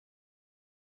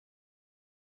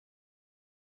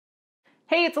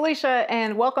Hey, it's Alicia,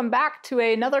 and welcome back to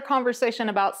another conversation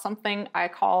about something I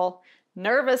call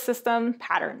nervous system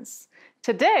patterns.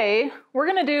 Today, we're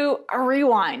going to do a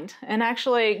rewind and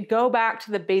actually go back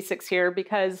to the basics here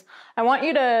because I want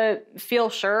you to feel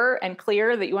sure and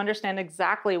clear that you understand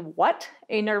exactly what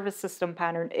a nervous system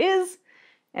pattern is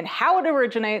and how it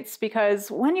originates, because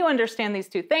when you understand these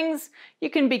two things, you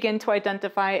can begin to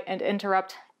identify and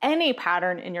interrupt any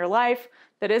pattern in your life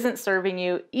that isn't serving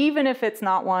you, even if it's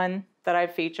not one that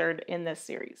I've featured in this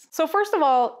series. So first of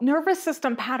all, nervous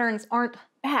system patterns aren't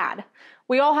bad.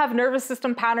 We all have nervous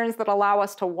system patterns that allow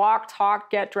us to walk,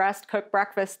 talk, get dressed, cook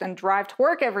breakfast, and drive to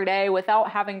work every day without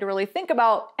having to really think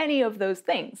about any of those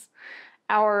things.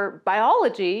 Our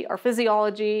biology, our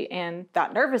physiology, and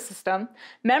that nervous system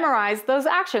memorize those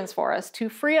actions for us to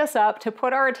free us up to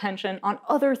put our attention on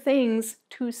other things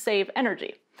to save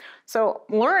energy. So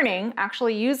learning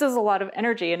actually uses a lot of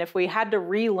energy, and if we had to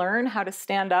relearn how to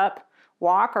stand up,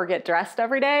 walk, or get dressed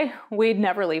every day, we'd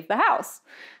never leave the house.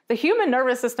 The human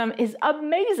nervous system is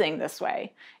amazing this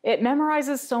way. It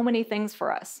memorizes so many things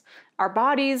for us. Our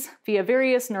bodies, via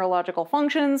various neurological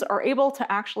functions, are able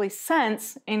to actually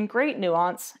sense, in great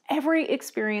nuance, every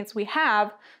experience we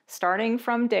have, starting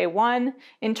from day one,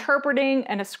 interpreting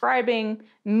and ascribing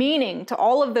meaning to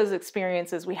all of those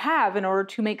experiences we have in order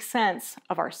to make sense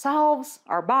of ourselves,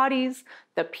 our bodies,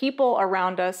 the people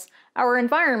around us, our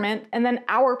environment, and then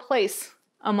our place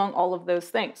among all of those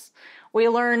things. We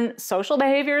learn social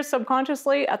behaviors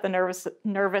subconsciously at the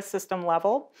nervous system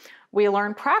level. We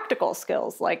learn practical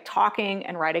skills like talking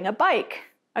and riding a bike,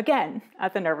 again,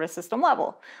 at the nervous system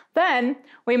level. Then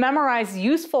we memorize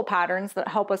useful patterns that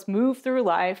help us move through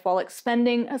life while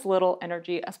expending as little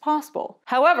energy as possible.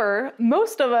 However,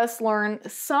 most of us learn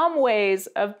some ways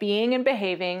of being and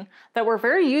behaving that were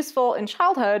very useful in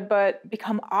childhood but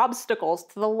become obstacles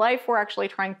to the life we're actually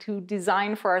trying to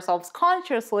design for ourselves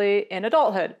consciously in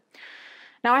adulthood.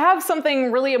 Now, I have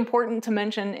something really important to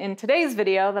mention in today's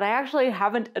video that I actually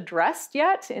haven't addressed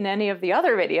yet in any of the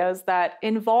other videos that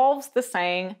involves the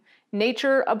saying,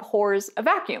 nature abhors a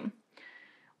vacuum.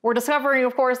 We're discovering,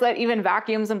 of course, that even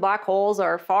vacuums and black holes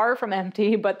are far from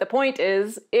empty, but the point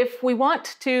is, if we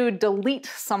want to delete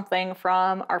something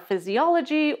from our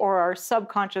physiology or our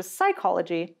subconscious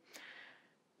psychology,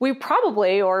 we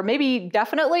probably, or maybe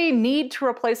definitely, need to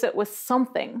replace it with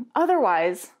something.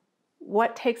 Otherwise,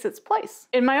 what takes its place?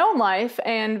 In my own life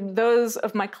and those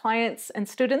of my clients and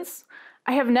students,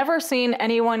 I have never seen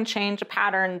anyone change a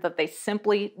pattern that they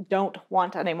simply don't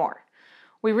want anymore.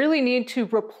 We really need to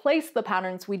replace the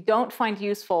patterns we don't find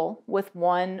useful with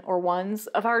one or ones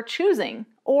of our choosing,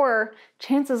 or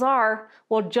chances are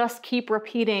we'll just keep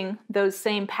repeating those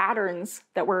same patterns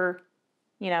that we're,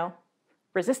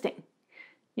 resisting.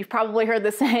 You've probably heard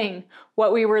the saying,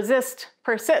 what we resist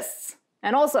persists.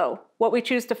 And also, what we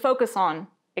choose to focus on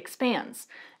expands.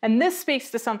 And this speaks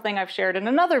to something I've shared in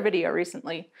another video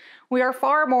recently. We are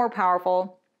far more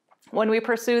powerful when we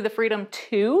pursue the freedom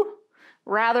to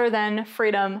rather than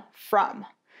freedom from.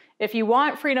 If you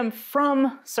want freedom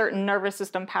from certain nervous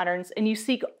system patterns and you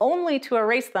seek only to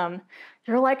erase them,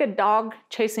 you're like a dog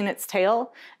chasing its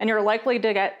tail, and you're likely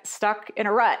to get stuck in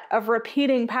a rut of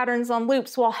repeating patterns on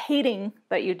loops while hating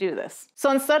that you do this.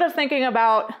 So instead of thinking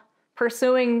about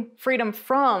pursuing freedom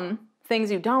from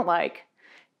things you don't like,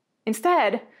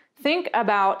 instead, think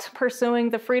about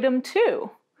pursuing the freedom to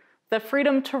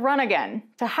run again,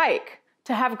 to hike,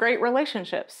 to have great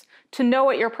relationships, to know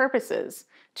what your purpose is,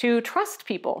 to trust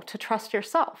people, to trust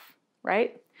yourself,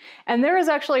 right? And there is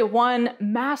actually one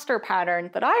master pattern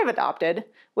that I have adopted,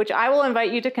 which I will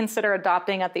invite you to consider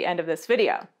adopting at the end of this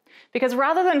video. Because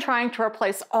rather than trying to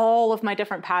replace all of my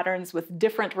different patterns with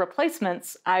different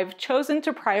replacements, I've chosen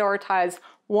to prioritize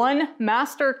one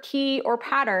master key or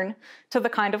pattern to the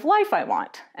kind of life I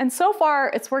want. And so far,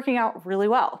 it's working out really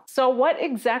well. So what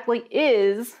exactly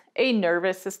is a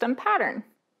nervous system pattern?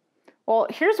 Well,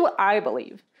 here's what I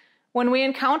believe. When we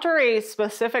encounter a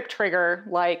specific trigger,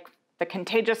 like the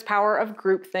contagious power of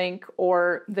groupthink,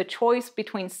 or the choice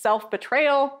between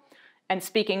self-betrayal and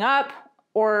speaking up,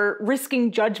 or risking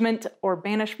judgment or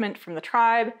banishment from the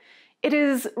tribe, it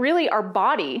is really our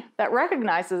body that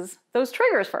recognizes those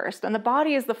triggers first, and the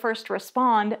body is the first to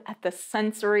respond at the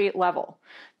sensory level.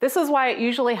 This is why it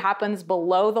usually happens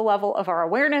below the level of our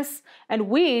awareness, and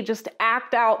we just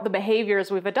act out the behaviors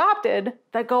we've adopted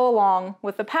that go along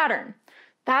with the pattern.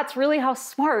 That's really how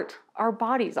smart our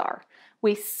bodies are.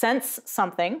 We sense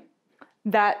something,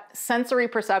 that sensory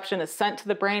perception is sent to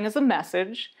the brain as a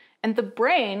message, and the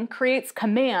brain creates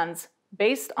commands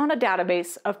based on a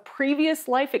database of previous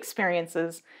life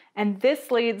experiences And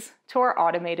this leads to our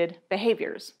automated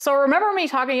behaviors. So remember me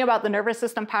talking about the nervous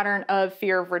system pattern of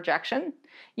fear of rejection?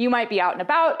 You might be out and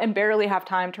about and barely have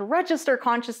time to register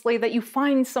consciously that you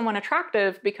find someone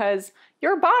attractive because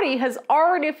your body has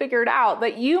already figured out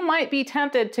that you might be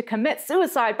tempted to commit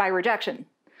suicide by rejection.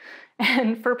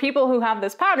 And for people who have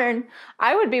this pattern,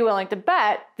 I would be willing to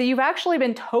bet that you've actually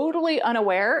been totally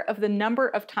unaware of the number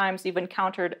of times you've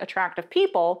encountered attractive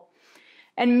people.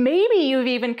 And maybe you've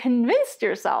even convinced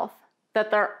yourself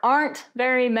that there aren't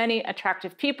very many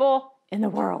attractive people in the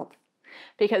world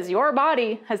because your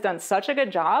body has done such a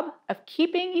good job of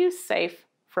keeping you safe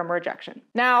from rejection.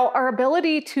 Now, our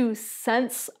ability to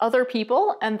sense other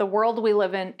people and the world we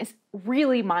live in is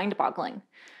really mind-boggling.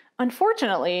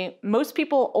 Unfortunately, most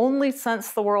people only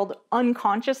sense the world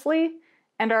unconsciously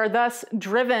and are thus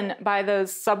driven by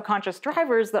those subconscious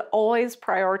drivers that always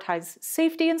prioritize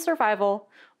safety and survival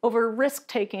over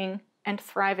risk-taking and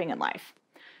thriving in life.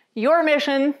 Your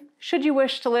mission, should you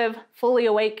wish to live fully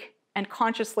awake and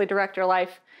consciously direct your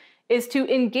life, is to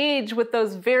engage with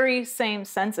those very same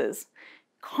senses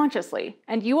consciously,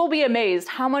 and you will be amazed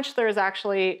how much there is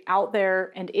actually out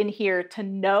there and in here to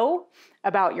know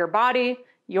about your body,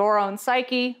 your own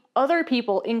psyche, other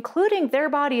people, including their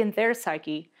body and their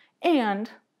psyche, and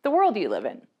the world you live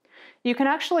in. You can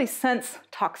actually sense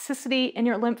toxicity in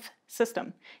your lymph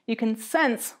system. You can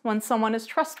sense when someone is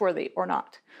trustworthy or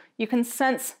not. You can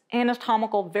sense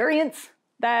anatomical variants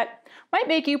that might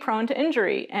make you prone to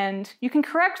injury, and you can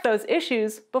correct those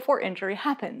issues before injury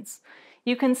happens.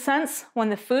 You can sense when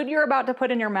the food you're about to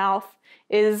put in your mouth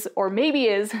is, or maybe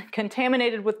is,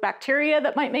 contaminated with bacteria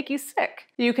that might make you sick.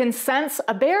 You can sense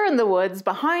a bear in the woods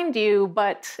behind you,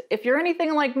 but if you're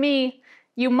anything like me,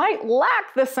 you might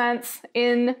lack the sense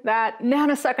in that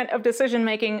nanosecond of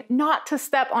decision-making not to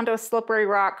step onto a slippery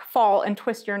rock, fall, and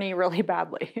twist your knee really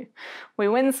badly. We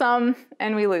win some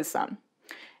and we lose some.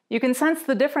 You can sense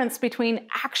the difference between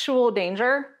actual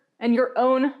danger and your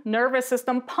own nervous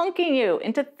system punking you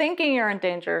into thinking you're in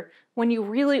danger when you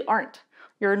really aren't.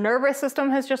 Your nervous system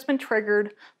has just been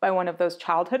triggered by one of those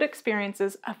childhood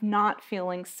experiences of not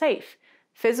feeling safe,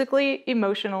 physically,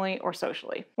 emotionally, or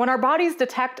socially. When our bodies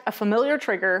detect a familiar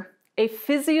trigger, a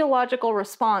physiological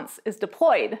response is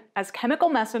deployed as chemical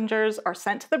messengers are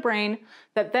sent to the brain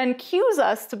that then cues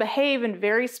us to behave in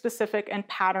very specific and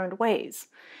patterned ways.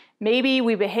 Maybe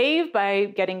we behave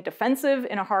by getting defensive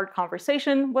in a hard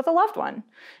conversation with a loved one.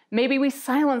 Maybe we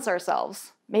silence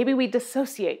ourselves. Maybe we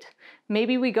dissociate.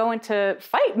 Maybe we go into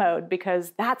fight mode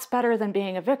because that's better than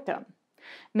being a victim.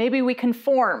 Maybe we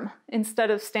conform instead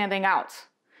of standing out.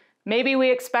 Maybe we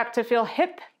expect to feel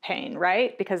hip pain,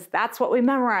 right? Because that's what we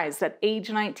memorized at age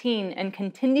 19 and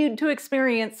continued to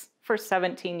experience for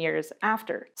 17 years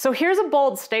after. So here's a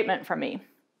bold statement from me.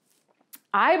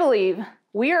 I believe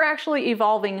we are actually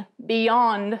evolving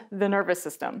beyond the nervous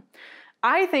system.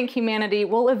 I think humanity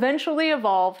will eventually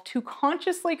evolve to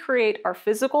consciously create our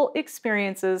physical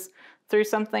experiences through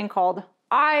something called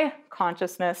I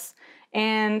consciousness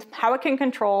and how it can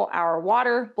control our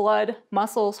water, blood,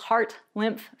 muscles, heart,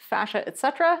 lymph, fascia,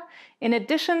 etc., in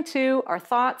addition to our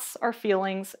thoughts, our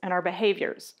feelings, and our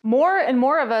behaviors. More and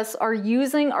more of us are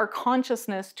using our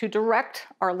consciousness to direct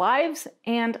our lives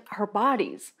and our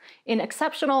bodies in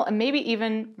exceptional and maybe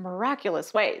even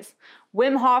miraculous ways.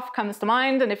 Wim Hof comes to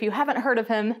mind, and if you haven't heard of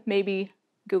him, maybe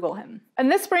Google him.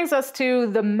 And this brings us to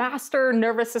the master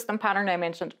nervous system pattern I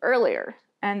mentioned earlier,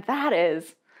 and that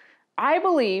is, I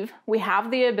believe we have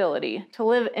the ability to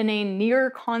live in a near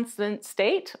constant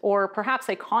state, or perhaps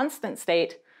a constant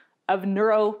state, of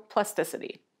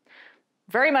neuroplasticity.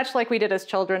 Very much like we did as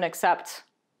children, except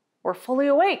we're fully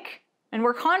awake and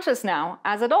we're conscious now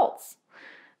as adults.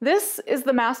 This is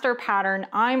the master pattern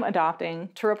I'm adopting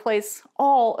to replace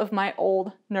all of my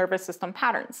old nervous system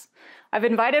patterns. I've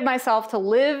invited myself to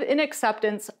live in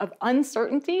acceptance of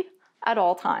uncertainty at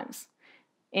all times,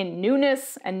 in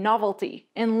newness and novelty,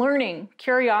 in learning,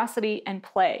 curiosity, and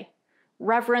play,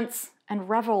 reverence and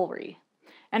revelry.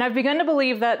 And I've begun to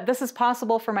believe that this is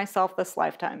possible for myself this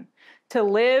lifetime, to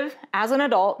live as an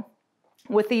adult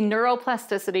with the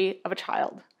neuroplasticity of a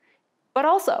child, but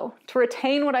also to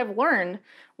retain what I've learned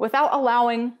without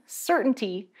allowing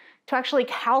certainty to actually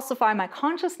calcify my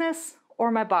consciousness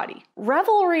or my body.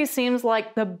 Revelry seems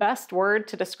like the best word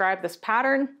to describe this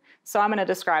pattern, so I'm going to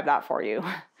describe that for you.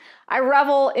 I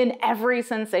revel in every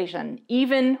sensation,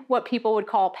 even what people would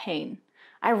call pain.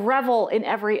 I revel in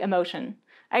every emotion.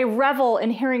 I revel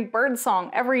in hearing birdsong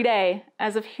every day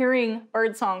as if hearing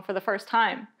birdsong for the first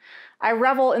time. I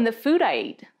revel in the food I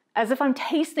eat as if I'm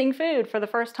tasting food for the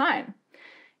first time.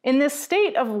 In this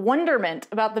state of wonderment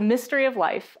about the mystery of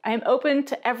life, I am open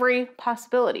to every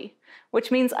possibility, which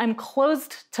means I'm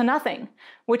closed to nothing,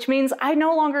 which means I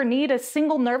no longer need a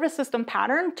single nervous system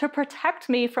pattern to protect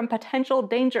me from potential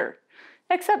danger.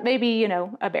 Except maybe,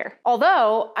 a bear.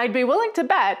 Although, I'd be willing to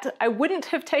bet I wouldn't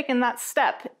have taken that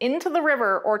step into the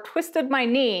river or twisted my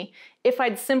knee if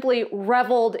I'd simply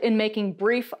reveled in making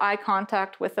brief eye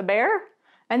contact with a bear,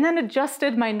 and then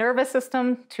adjusted my nervous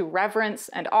system to reverence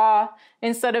and awe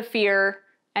instead of fear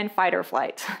and fight or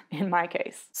flight, in my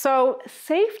case. So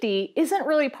safety isn't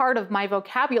really part of my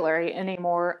vocabulary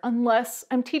anymore unless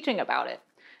I'm teaching about it.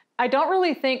 I don't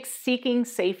really think seeking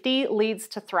safety leads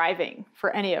to thriving for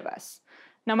any of us.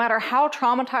 No matter how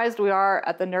traumatized we are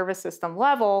at the nervous system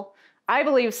level, I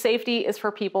believe safety is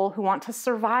for people who want to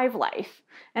survive life,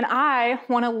 and I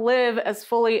want to live as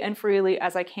fully and freely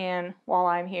as I can while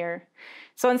I'm here.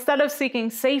 So instead of seeking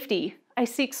safety, I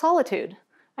seek solitude.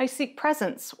 I seek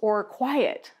presence or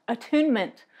quiet,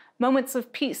 attunement, moments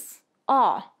of peace,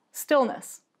 awe,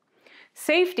 stillness.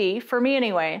 Safety, for me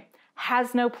anyway,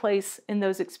 has no place in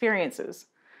those experiences.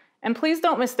 And please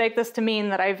don't mistake this to mean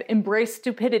that I've embraced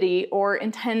stupidity or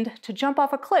intend to jump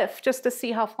off a cliff just to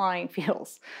see how flying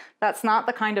feels. That's not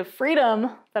the kind of freedom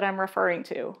that I'm referring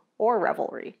to, or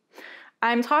revelry.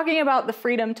 I'm talking about the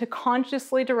freedom to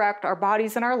consciously direct our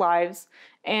bodies and our lives,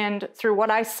 and through what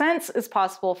I sense is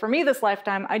possible for me this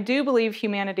lifetime, I do believe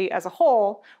humanity as a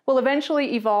whole will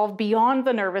eventually evolve beyond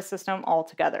the nervous system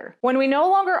altogether. When we no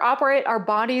longer operate our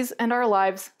bodies and our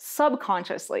lives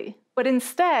subconsciously, but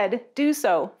instead do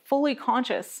so fully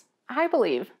conscious, I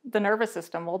believe the nervous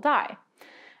system will die.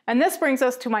 And this brings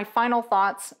us to my final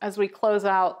thoughts as we close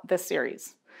out this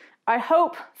series. I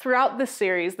hope throughout this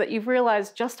series that you've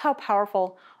realized just how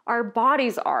powerful our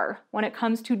bodies are when it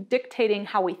comes to dictating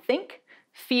how we think,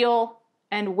 feel,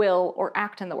 and will or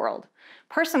act in the world.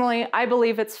 Personally, I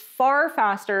believe it's far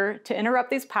faster to interrupt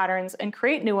these patterns and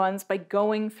create new ones by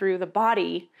going through the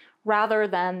body rather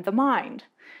than the mind.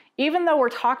 Even though we're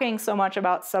talking so much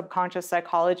about subconscious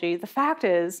psychology, the fact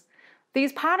is,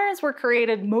 these patterns were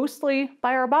created mostly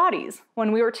by our bodies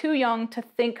when we were too young to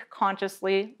think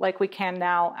consciously like we can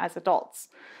now as adults.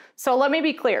 So let me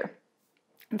be clear.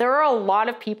 There are a lot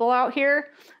of people out here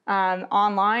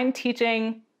online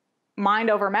teaching mind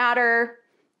over matter,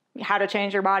 how to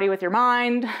change your body with your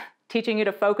mind, teaching you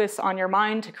to focus on your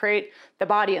mind to create the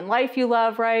body and life you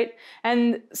love, right?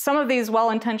 And some of these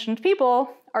well-intentioned people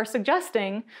are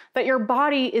suggesting that your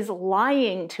body is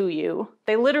lying to you.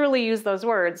 They literally use those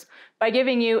words by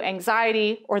giving you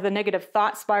anxiety or the negative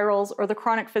thought spirals or the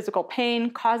chronic physical pain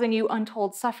causing you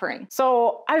untold suffering.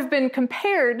 So I've been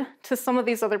compared to some of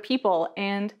these other people,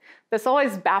 and this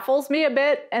always baffles me a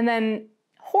bit and then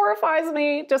horrifies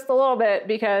me just a little bit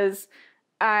because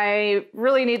I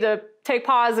really need to take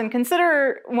pause and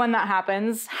consider when that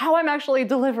happens, how I'm actually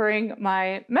delivering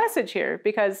my message here.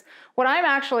 Because what I'm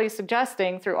actually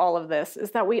suggesting through all of this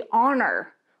is that we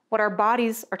honor what our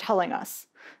bodies are telling us,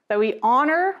 that we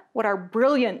honor what our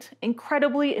brilliant,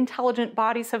 incredibly intelligent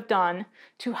bodies have done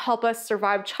to help us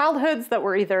survive childhoods that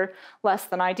were either less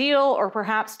than ideal or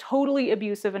perhaps totally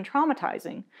abusive and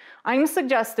traumatizing. I'm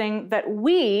suggesting that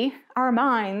we, our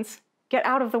minds, get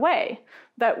out of the way,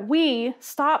 that we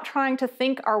stop trying to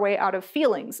think our way out of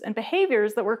feelings and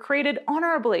behaviors that were created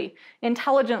honorably,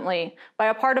 intelligently, by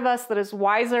a part of us that is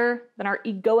wiser than our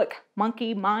egoic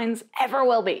monkey minds ever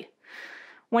will be.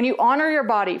 When you honor your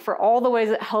body for all the ways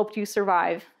it helped you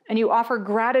survive, and you offer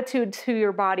gratitude to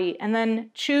your body, and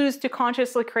then choose to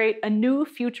consciously create a new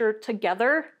future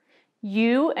together,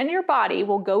 you and your body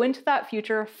will go into that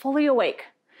future fully awake,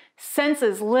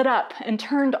 senses lit up and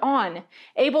turned on,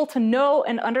 able to know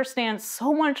and understand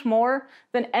so much more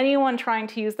than anyone trying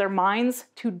to use their minds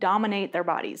to dominate their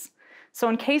bodies. So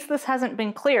in case this hasn't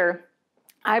been clear,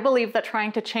 I believe that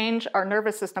trying to change our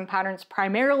nervous system patterns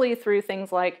primarily through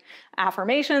things like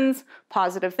affirmations,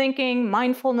 positive thinking,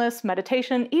 mindfulness,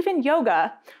 meditation, even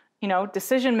yoga,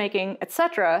 decision-making,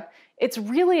 etc., it's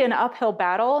really an uphill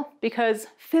battle because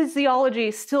physiology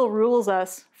still rules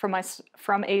us from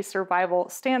a survival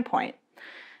standpoint.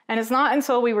 And it's not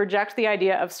until we reject the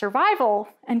idea of survival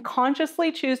and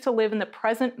consciously choose to live in the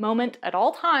present moment at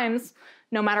all times,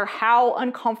 no matter how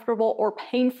uncomfortable or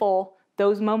painful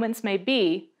those moments may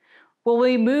be, will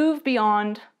we move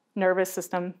beyond nervous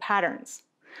system patterns.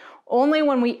 Only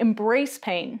when we embrace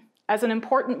pain as an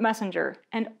important messenger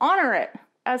and honor it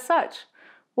as such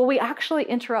will we actually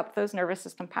interrupt those nervous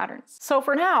system patterns. So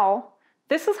for now,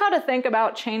 this is how to think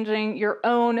about changing your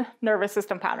own nervous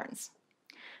system patterns.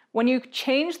 When you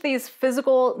change these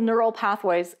physical neural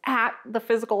pathways at the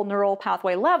physical neural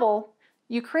pathway level,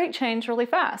 you create change really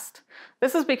fast.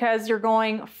 This is because you're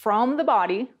going from the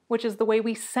body, which is the way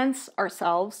we sense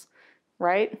ourselves,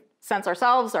 right? Sense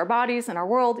ourselves, our bodies, and our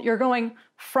world. You're going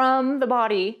from the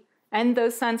body and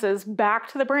those senses back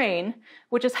to the brain,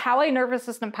 which is how a nervous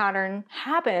system pattern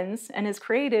happens and is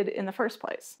created in the first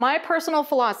place. My personal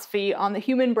philosophy on the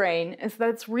human brain is that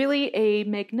it's really a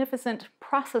magnificent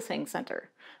processing center,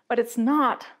 but it's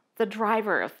not the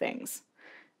driver of things.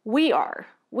 We are.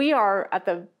 We are at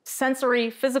the sensory,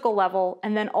 physical level,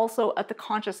 and then also at the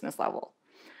consciousness level.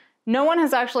 No one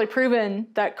has actually proven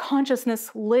that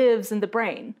consciousness lives in the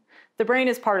brain. The brain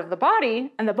is part of the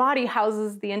body, and the body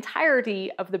houses the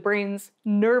entirety of the brain's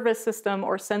nervous system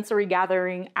or sensory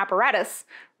gathering apparatus,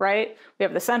 right? We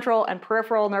have the central and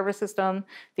peripheral nervous system,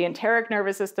 the enteric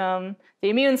nervous system, the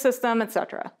immune system,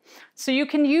 etc. So you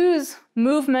can use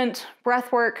movement,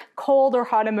 breath work, cold or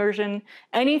hot immersion,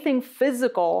 anything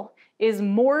physical is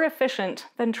more efficient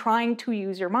than trying to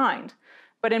use your mind.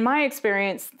 But in my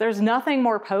experience, there's nothing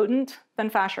more potent than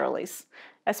fascia release,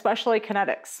 especially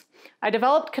kinetics. I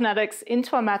developed kinetics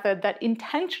into a method that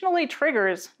intentionally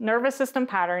triggers nervous system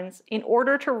patterns in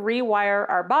order to rewire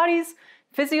our bodies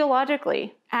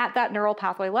physiologically at that neural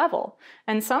pathway level.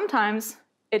 And sometimes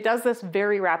it does this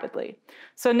very rapidly.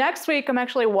 So next week, I'm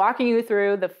actually walking you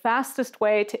through the fastest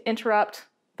way to interrupt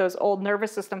those old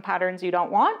nervous system patterns you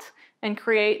don't want and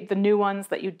create the new ones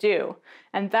that you do.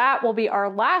 And that will be our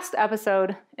last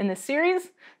episode in this series,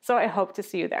 so I hope to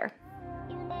see you there.